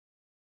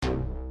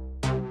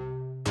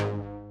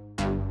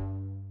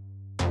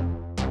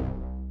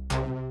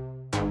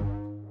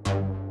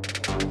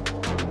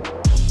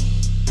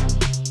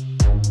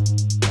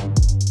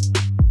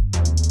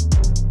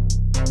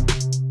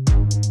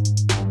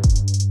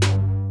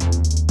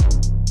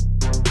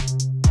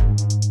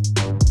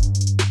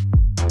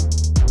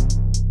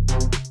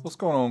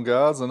going on,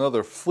 guys?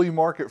 Another Flea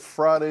Market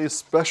Friday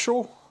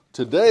special.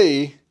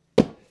 Today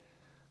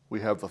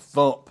we have the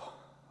Thump.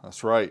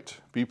 That's right,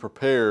 be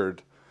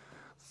prepared.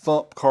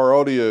 Thump car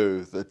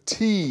audio, the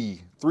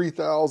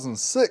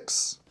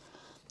T3006.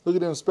 Look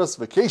at them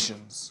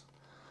specifications.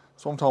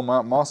 So I'm talking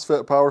about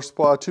MOSFET power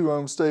supply, 2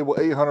 ohm stable,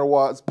 800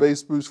 watts,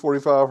 bass boost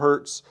 45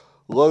 hertz,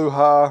 low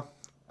high,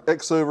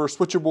 X over,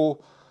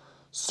 switchable,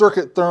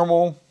 circuit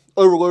thermal,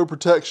 overload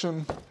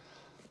protection.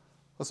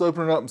 Let's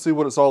open it up and see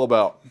what it's all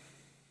about.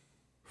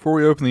 Before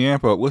we open the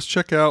amp up, let's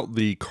check out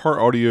the car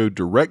audio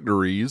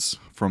directories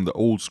from the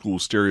old school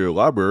stereo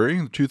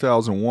library,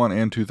 2001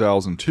 and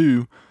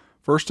 2002.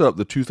 First up,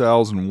 the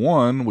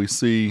 2001, we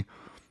see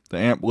the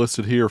amp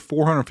listed here,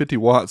 450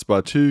 watts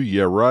by 2,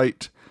 yeah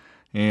right,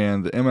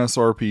 and the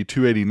MSRP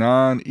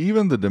 289,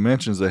 even the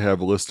dimensions they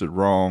have listed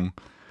wrong.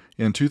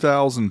 In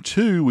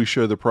 2002, we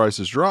show the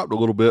prices dropped a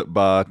little bit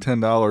by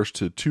 $10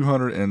 to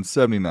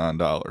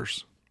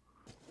 $279.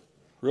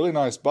 Really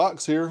nice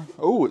box here.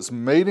 Oh, it's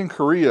made in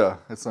Korea.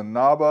 It's a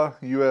Naba,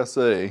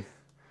 USA.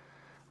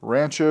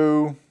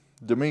 Rancho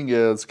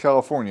Dominguez,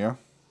 California.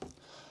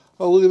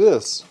 Oh, look at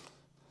this.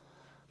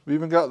 We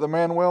even got the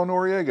Manuel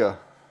Noriega.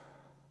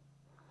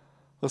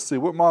 Let's see,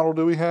 what model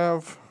do we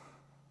have?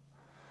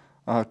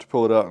 I'll have to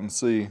pull it out and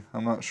see.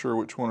 I'm not sure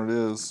which one it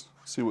is.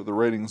 See what the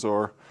ratings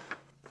are.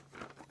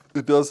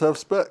 It does have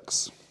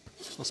specs.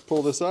 Let's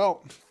pull this out.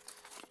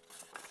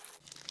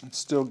 It's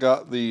still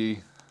got the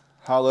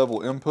high-level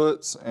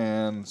inputs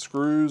and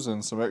screws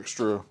and some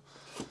extra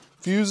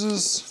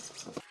fuses.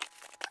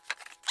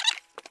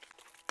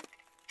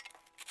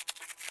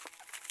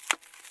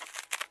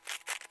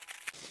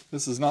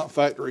 This is not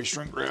factory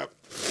shrink wrap.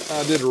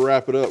 I did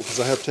wrap it up because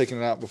I have taken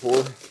it out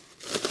before.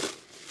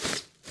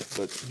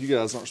 But you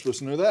guys aren't supposed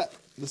to know that.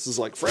 This is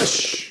like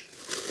fresh.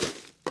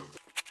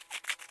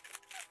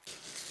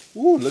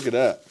 Ooh, look at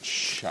that.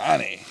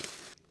 Shiny.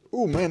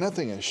 Ooh, man, that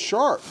thing is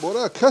sharp. Boy,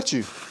 that'll cut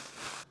you.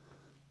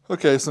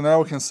 Okay, so now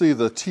we can see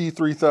the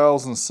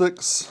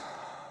T3006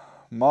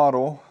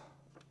 model.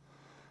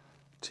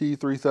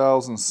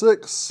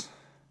 T3006.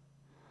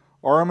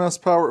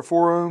 RMS power at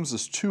 4 ohms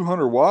is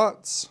 200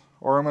 watts.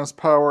 RMS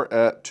power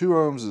at 2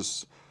 ohms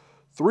is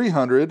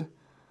 300.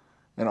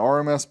 And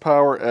RMS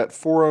power at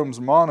 4 ohms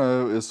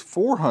mono is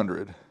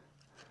 400.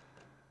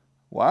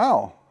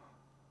 Wow.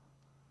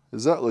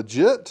 Is that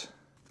legit?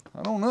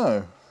 I don't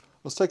know.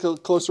 Let's take a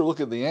closer look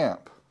at the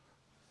amp.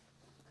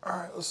 All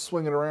right, let's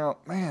swing it around.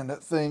 Man,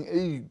 that thing,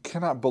 you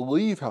cannot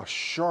believe how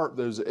sharp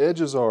those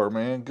edges are,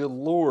 man. Good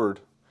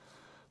Lord.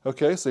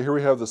 Okay, so here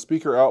we have the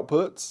speaker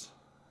outputs.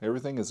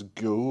 Everything is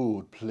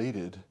gold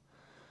plated.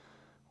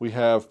 We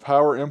have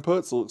power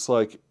inputs. It looks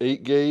like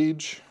 8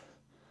 gauge,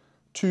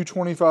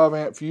 225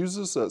 amp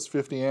fuses. So that's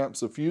 50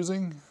 amps of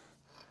fusing.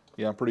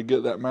 Yeah, I'm pretty good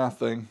at that math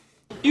thing.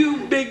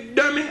 You big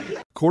dummy.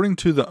 According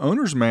to the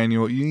owner's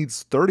manual, it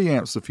needs 30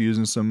 amps of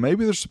fusing, so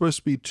maybe there's supposed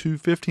to be 2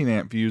 15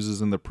 amp fuses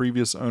and the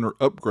previous owner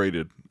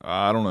upgraded.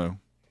 I don't know.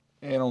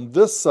 And on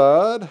this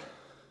side,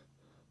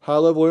 high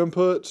level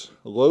input,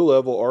 low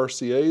level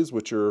RCAs,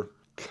 which are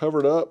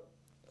covered up.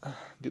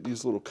 Get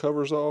these little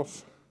covers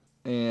off.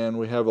 And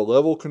we have a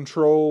level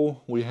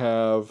control. We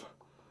have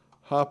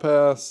high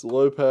pass,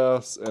 low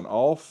pass, and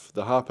off.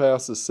 The high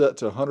pass is set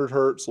to 100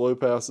 hertz, low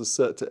pass is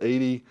set to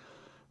 80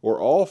 or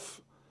off.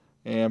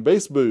 And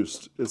bass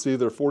boost, it's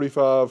either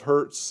 45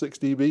 hertz, 6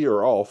 dB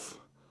or off.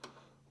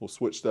 We'll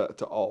switch that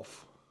to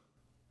off.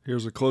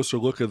 Here's a closer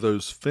look at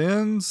those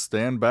fins.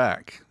 Stand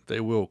back. They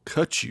will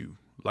cut you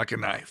like a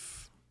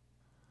knife.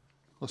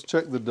 Let's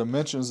check the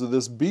dimensions of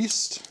this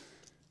beast.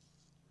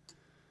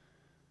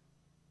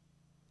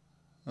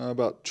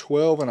 About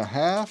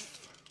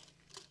 12.5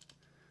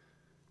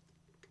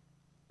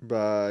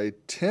 by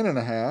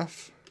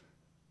 10.5.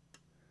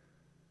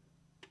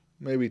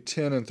 Maybe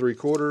 10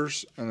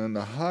 3/4, and then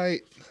the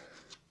height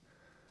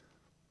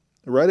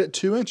right at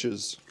 2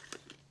 inches.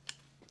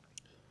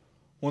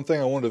 One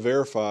thing I wanted to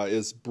verify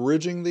is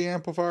bridging the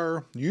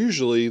amplifier.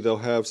 Usually they'll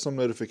have some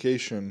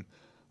notification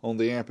on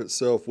the amp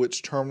itself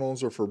which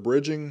terminals are for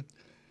bridging,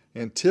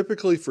 and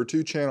typically for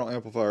 2-channel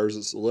amplifiers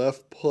it's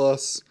left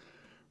plus,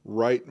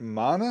 right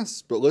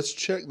minus, but let's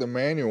check the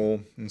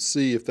manual and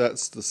see if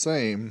that's the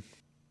same.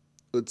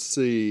 Let's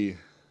see.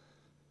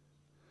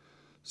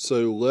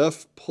 So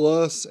left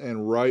plus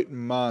and right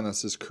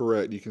minus is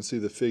correct. You can see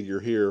the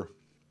figure here.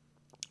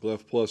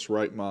 Left plus,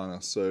 right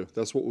minus. So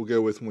that's what we'll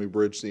go with when we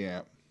bridge the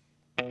amp.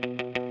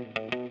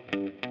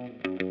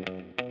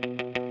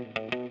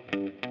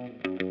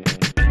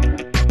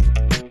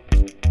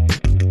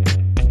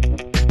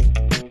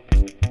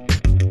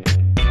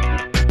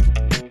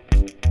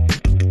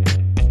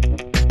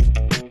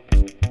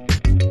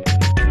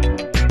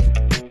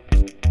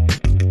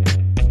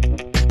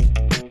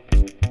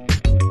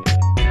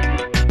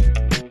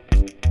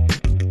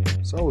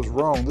 So I was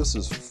wrong. This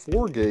is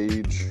 4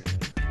 gauge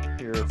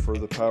here for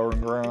the power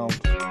and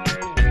ground.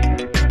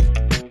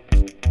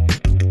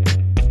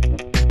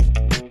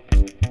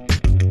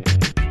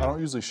 I don't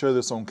usually show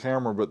this on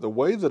camera, but the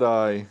way that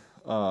I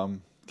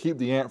keep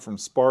the amp from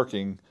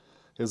sparking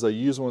is I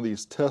use one of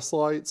these test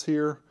lights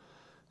here.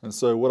 And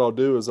so what I'll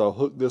do is I'll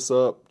hook this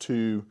up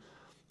to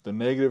the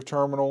negative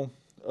terminal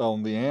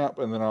on the amp,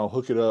 and then I'll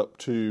hook it up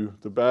to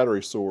the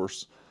battery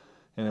source.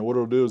 And what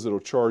it'll do is it'll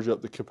charge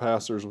up the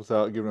capacitors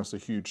without giving us a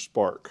huge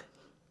spark.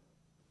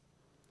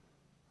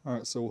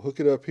 Alright, so we'll hook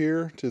it up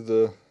here to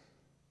the...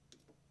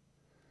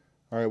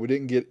 Alright, we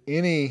didn't get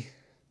any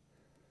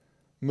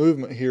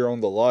movement here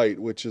on the light,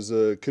 which is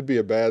could be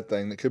a bad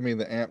thing. That could mean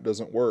the amp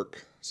doesn't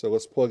work. So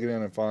let's plug it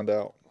in and find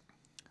out.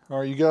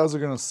 Alright, you guys are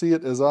going to see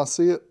it as I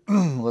see it.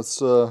 Let's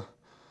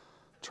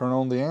turn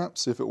on the amp,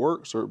 see if it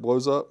works or it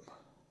blows up.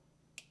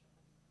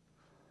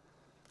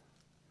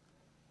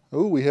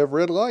 Oh, we have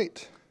red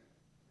light.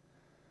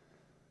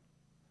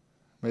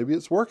 Maybe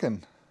it's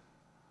working.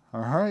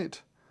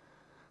 Alright,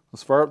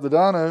 let's fire up the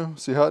dyno,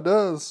 see how it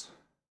does.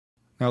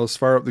 Now let's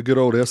fire up the good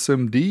old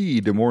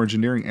SMD, the More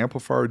Engineering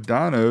Amplifier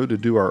Dyno, to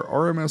do our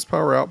RMS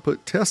power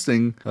output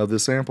testing of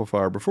this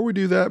amplifier. Before we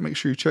do that, make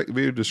sure you check the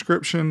video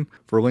description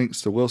for links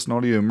to Wilson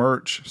Audio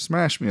merch.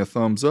 Smash me a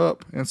thumbs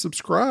up and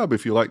subscribe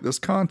if you like this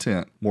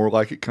content. More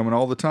like it coming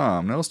all the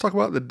time. Now let's talk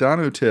about the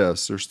dyno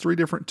test. There's 3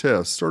 different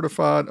tests: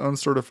 certified,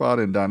 uncertified,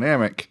 and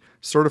dynamic.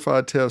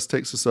 Certified test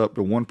takes us up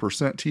to 1%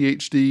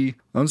 THD,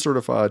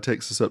 uncertified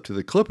takes us up to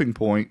the clipping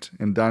point,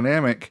 and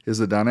dynamic is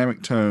a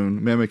dynamic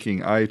tone mimicking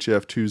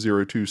IHF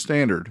 202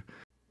 standard.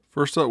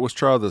 First up, let's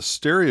try the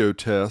stereo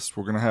test.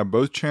 We're going to have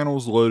both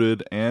channels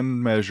loaded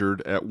and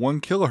measured at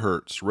 1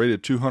 kilohertz,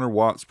 rated 200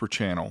 watts per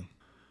channel.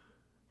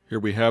 Here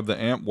we have the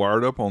amp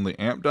wired up on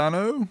the amp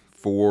dyno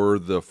for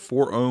the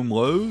 4 ohm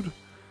load.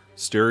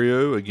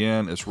 Stereo,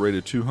 again, it's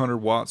rated 200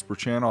 watts per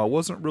channel. I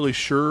wasn't really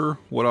sure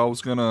what I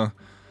was going to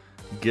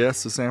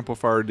guess this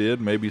amplifier did,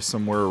 maybe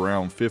somewhere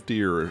around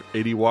 50 or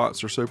 80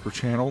 watts or so per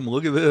channel. And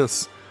look at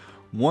this,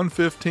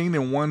 115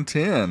 and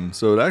 110.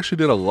 So it actually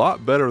did a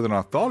lot better than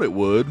I thought it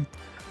would.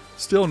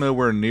 Still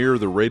nowhere near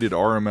the rated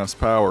RMS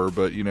power,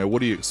 but you know,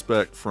 what do you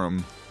expect from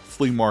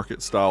flea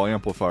market style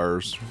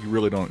amplifiers? You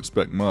really don't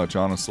expect much,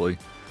 honestly.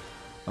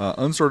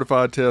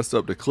 Uncertified test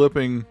up to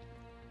clipping.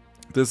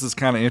 This is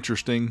kind of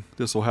interesting.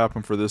 This will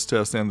happen for this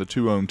test and the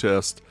 2 ohm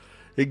test.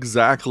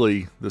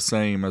 Exactly the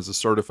same as a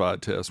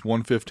certified test,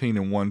 115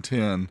 and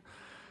 110.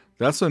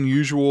 That's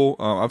unusual.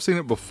 I've seen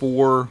it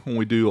before when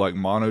we do like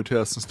mono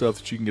tests and stuff,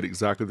 that you can get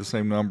exactly the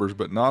same numbers,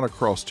 but not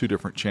across 2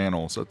 different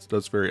channels.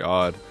 That's very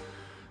odd,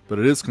 but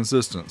it is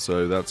consistent,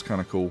 so that's kind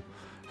of cool.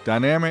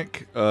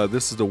 Dynamic,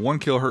 this is the 1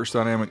 kilohertz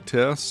dynamic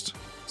test.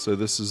 So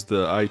this is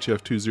the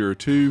IHF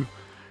 202,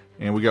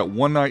 and we got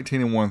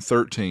 119 and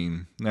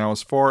 113. Now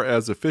as far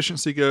as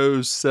efficiency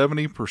goes,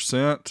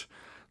 70%.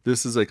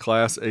 This is a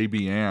Class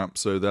AB amp,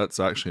 so that's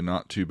actually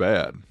not too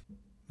bad.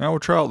 Now we'll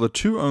try out the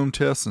 2 ohm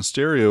test in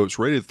stereo. It's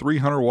rated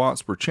 300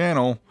 watts per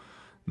channel.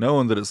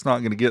 Knowing that it's not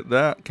going to get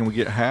that, can we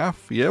get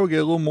half? Yeah, we get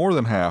a little more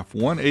than half.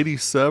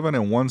 187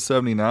 and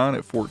 179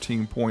 at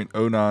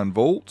 14.09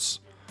 volts.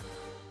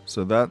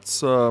 So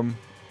that's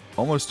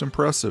almost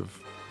impressive.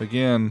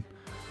 Again,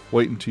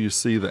 wait until you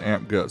see the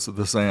amp guts of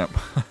this amp.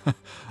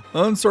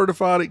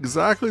 Uncertified,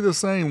 exactly the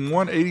same,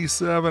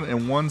 187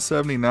 and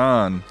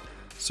 179.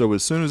 So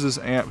as soon as this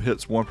amp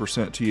hits 1%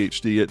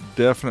 THD, it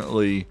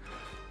definitely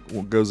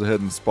goes ahead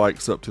and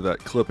spikes up to that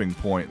clipping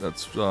point.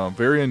 That's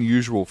very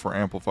unusual for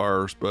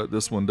amplifiers, but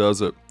this one does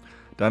it.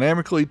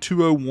 Dynamically,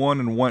 201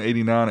 and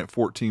 189 at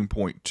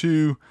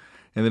 14.2,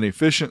 and then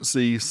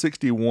efficiency,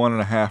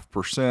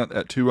 61.5%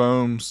 at 2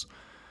 ohms.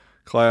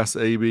 Class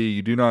AB,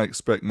 you do not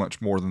expect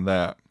much more than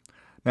that.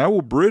 Now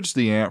we'll bridge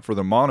the amp for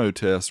the mono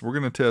test. We're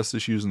going to test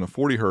this using the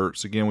 40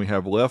 hertz. Again, we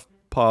have left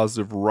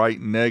positive, right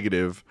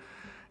negative,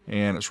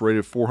 and it's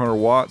rated 400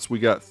 watts. We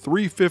got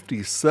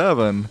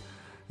 357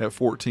 at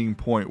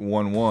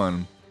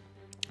 14.11.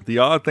 The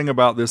odd thing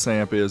about this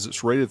amp is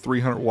it's rated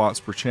 300 watts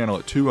per channel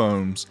at 2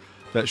 ohms.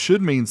 That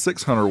should mean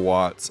 600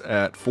 watts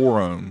at 4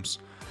 ohms.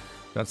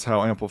 That's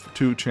how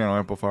 2-channel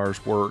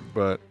amplifiers work,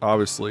 but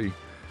obviously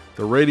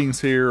the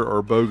ratings here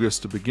are bogus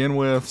to begin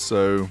with,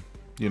 so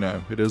you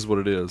know, it is what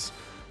it is.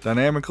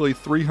 Dynamically,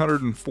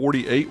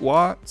 348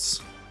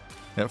 watts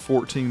at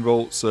 14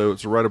 volts, so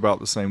it's right about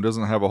the same.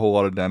 Doesn't have a whole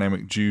lot of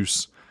dynamic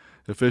juice.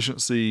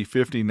 Efficiency,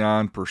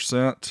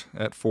 59%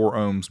 at 4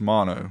 ohms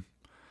mono.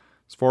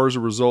 As far as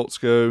the results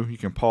go, you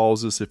can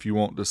pause this if you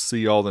want to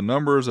see all the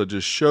numbers. I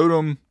just showed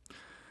them.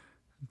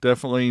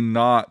 Definitely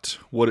not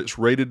what it's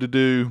rated to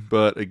do,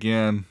 but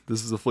again,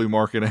 this is a flea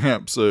market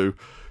amp, so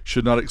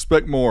should not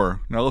expect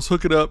more. Now let's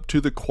hook it up to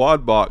the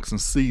quad box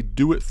and see,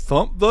 do it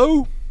thump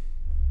though?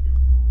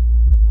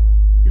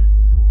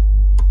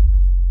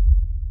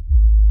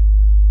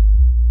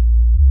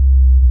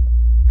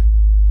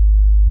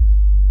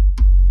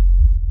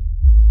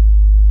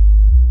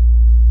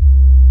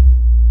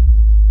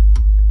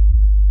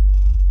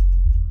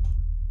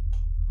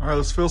 All right,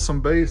 let's feel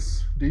some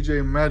bass.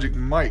 DJ Magic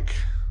Mike.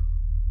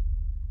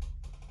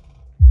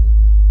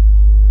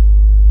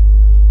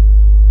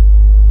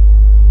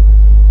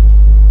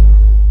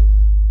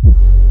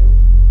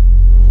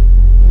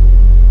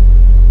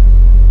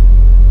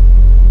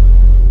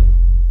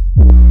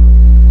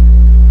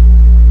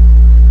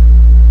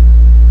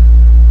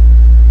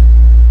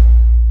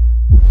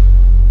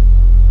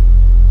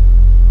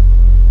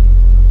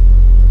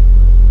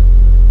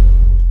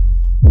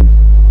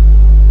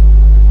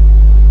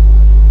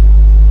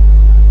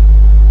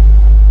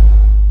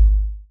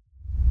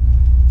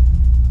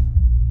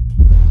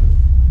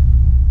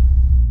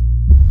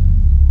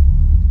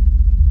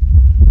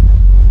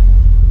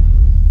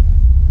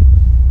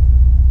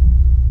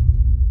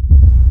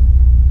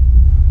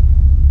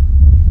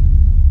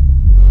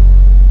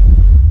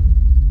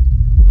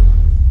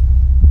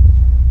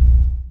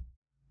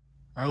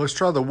 let's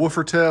try the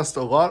woofer test.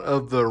 A lot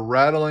of the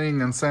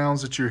rattling and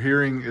sounds that you're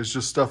hearing is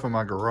just stuff in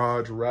my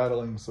garage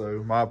rattling,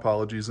 so my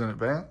apologies in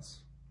advance.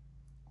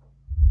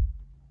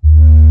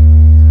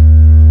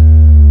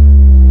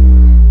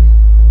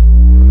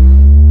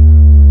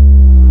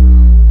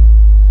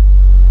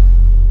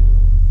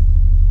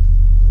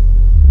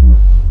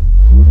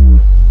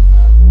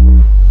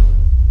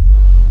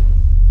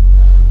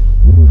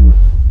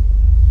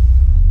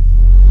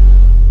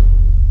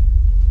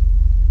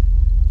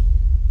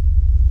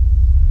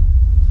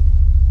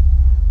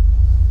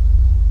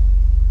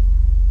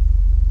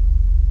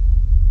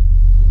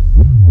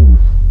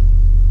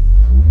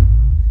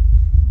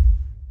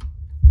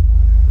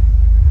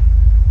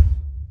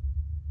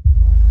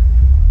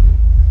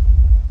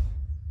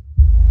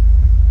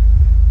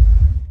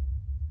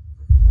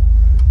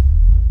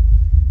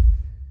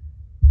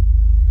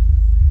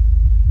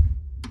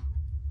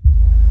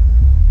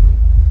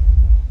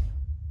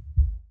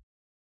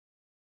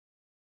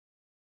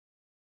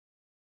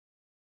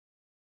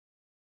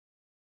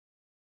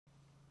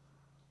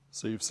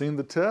 So you've seen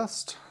the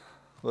test.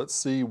 Let's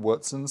see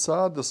what's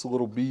inside this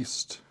little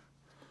beast.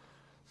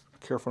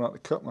 Careful not to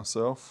cut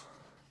myself.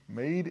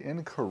 Made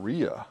in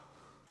Korea.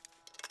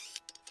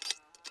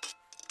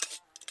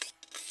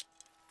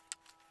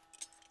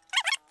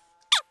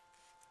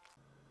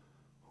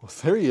 Well,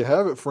 there you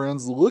have it,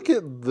 friends. Look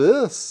at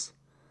this.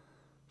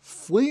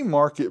 Flea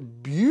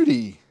market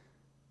beauty.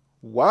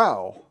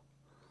 Wow.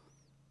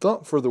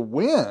 Thump for the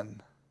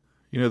win.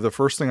 You know, the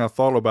first thing I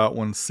thought about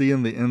when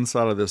seeing the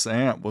inside of this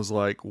amp was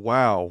like,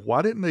 wow,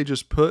 why didn't they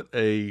just put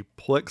a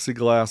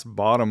plexiglass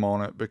bottom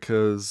on it?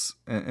 Because,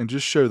 and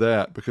just show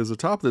that, because the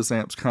top of this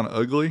amp's kind of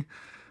ugly.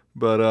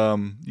 But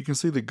you can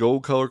see the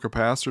gold color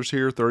capacitors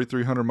here,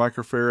 3300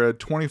 microfarad,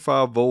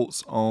 25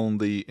 volts on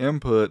the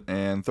input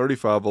and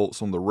 35 volts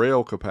on the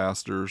rail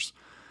capacitors.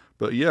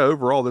 But yeah,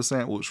 overall this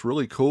amp looks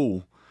really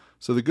cool.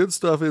 So the good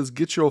stuff is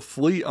get your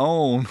Flea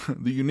on.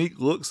 The unique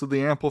looks of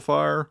the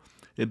amplifier.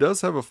 It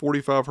does have a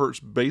 45 hertz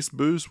bass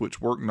boost,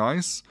 which worked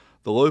nice.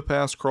 The low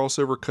pass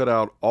crossover cut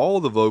out all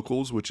the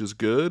vocals, which is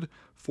good.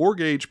 4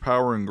 gauge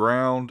power and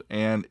ground,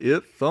 and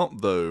it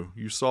thumped though.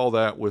 You saw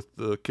that with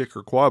the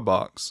kicker quad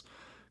box.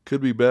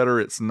 Could be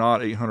better. It's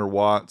not 800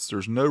 watts.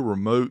 There's no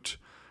remote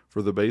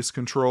for the bass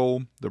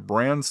control. The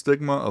brand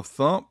stigma of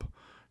Thump.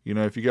 You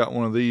know, if you got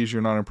one of these,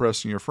 you're not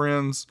impressing your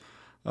friends.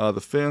 The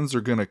fins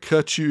are going to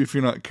cut you if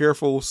you're not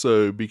careful,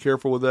 so be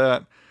careful with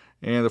that.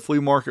 And the flea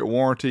market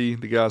warranty,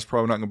 the guy's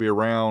probably not going to be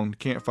around.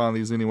 Can't find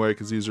these anyway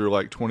because these are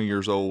like 20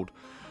 years old.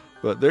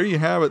 But there you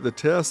have it, the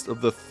test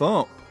of the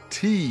Thump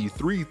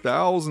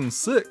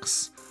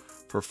T3006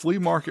 for Flea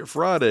Market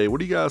Friday. What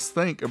do you guys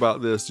think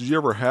about this? Did you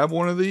ever have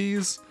one of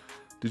these?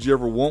 Did you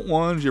ever want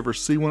one? Did you ever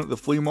see one at the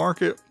flea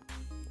market?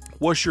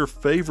 What's your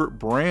favorite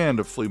brand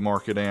of flea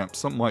market amp?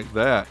 Something like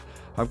that.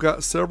 I've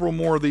got several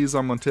more of these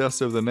I'm going to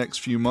test over the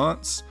next few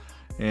months.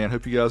 And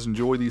hope you guys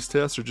enjoy these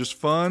tests. They're just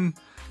fun.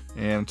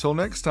 And until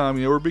next time,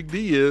 you know where Big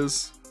D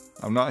is.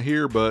 I'm not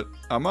here, but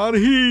I'm out of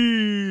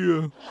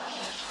here.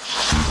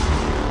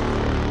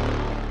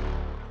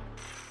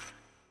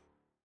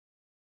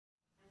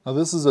 Now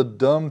this is a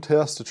dumb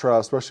test to try,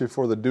 especially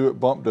for the Do It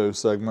Bump Do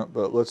segment,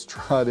 but let's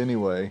try it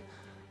anyway.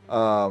 2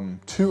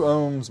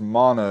 ohms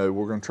mono,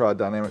 we're going to try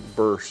dynamic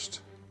burst.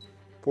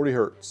 40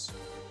 hertz.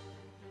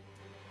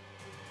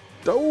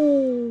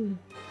 Oh!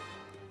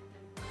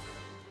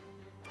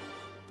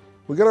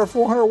 We got our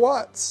 400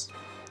 watts.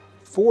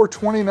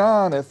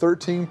 429 at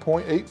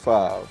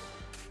 13.85.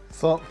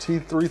 Thump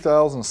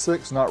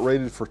T3006, not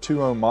rated for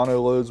 2 ohm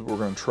mono loads, but we're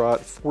going to try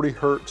it. 40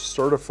 hertz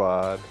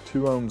certified,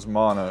 2 ohms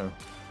mono,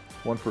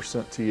 1%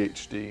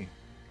 THD.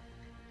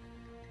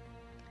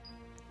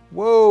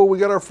 Whoa, we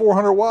got our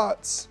 400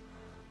 watts.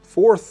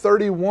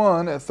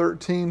 431 at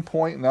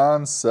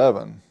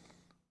 13.97.